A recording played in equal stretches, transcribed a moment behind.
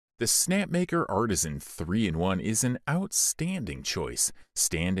The SnapMaker Artisan 3-in-1 is an outstanding choice,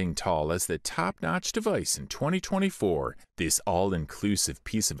 standing tall as the top-notch device in 2024. This all-inclusive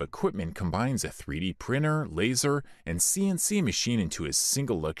piece of equipment combines a 3D printer, laser, and CNC machine into a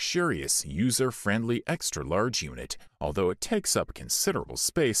single luxurious, user-friendly extra-large unit. Although it takes up considerable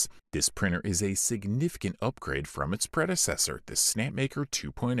space, this printer is a significant upgrade from its predecessor, the SnapMaker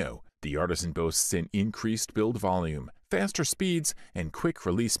 2.0. The Artisan boasts an increased build volume, faster speeds, and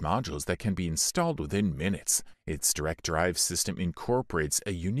quick-release modules that can be installed within minutes. Its direct drive system incorporates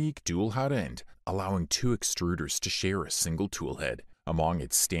a unique dual hot end, allowing two extruders to share a single tool head. Among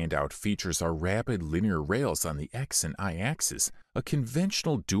its standout features are rapid linear rails on the X and Y axis, a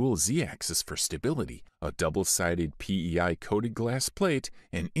conventional dual Z axis for stability, a double-sided PEI-coated glass plate,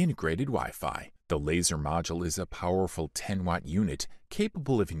 and integrated Wi-Fi. The laser module is a powerful 10-watt unit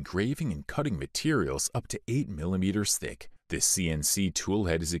capable of engraving and cutting materials up to 8 millimeters thick. This CNC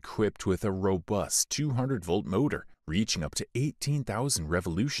toolhead is equipped with a robust 200-volt motor, reaching up to 18,000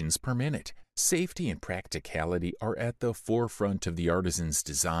 revolutions per minute. Safety and practicality are at the forefront of the Artisan's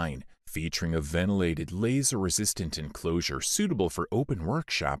design, featuring a ventilated, laser-resistant enclosure suitable for open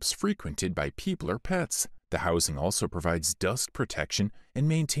workshops frequented by people or pets. The housing also provides dust protection and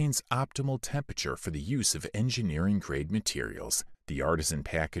maintains optimal temperature for the use of engineering-grade materials. The Artisan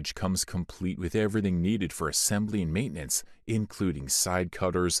package comes complete with everything needed for assembly and maintenance, including side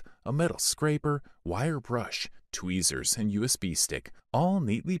cutters, a metal scraper, wire brush, tweezers, and USB stick, all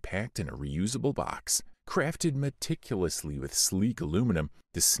neatly packed in a reusable box. Crafted meticulously with sleek aluminum,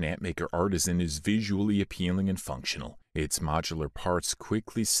 the SnapMaker Artisan is visually appealing and functional. Its modular parts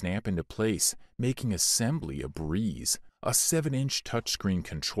quickly snap into place, making assembly a breeze. A 7-inch touchscreen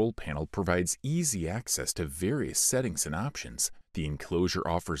control panel provides easy access to various settings and options. The enclosure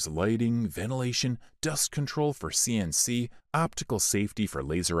offers lighting, ventilation, dust control for CNC, optical safety for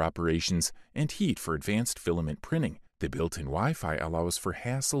laser operations, and heat for advanced filament printing. The built-in Wi-Fi allows for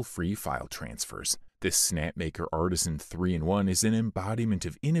hassle-free file transfers. This SnapMaker Artisan 3-in-1 is an embodiment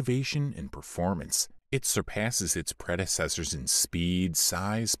of innovation and performance. It surpasses its predecessors in speed,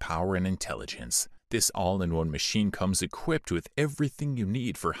 size, power, and intelligence. This all-in-one machine comes equipped with everything you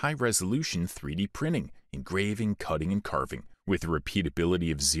need for high-resolution 3D printing, engraving, cutting, and carving. With a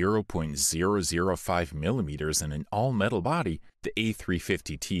repeatability of 0.005 millimeters and an all-metal body, the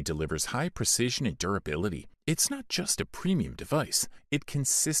A350T delivers high precision and durability. It's not just a premium device, it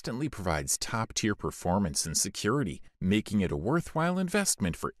consistently provides top-tier performance and security, making it a worthwhile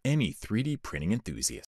investment for any 3D printing enthusiast.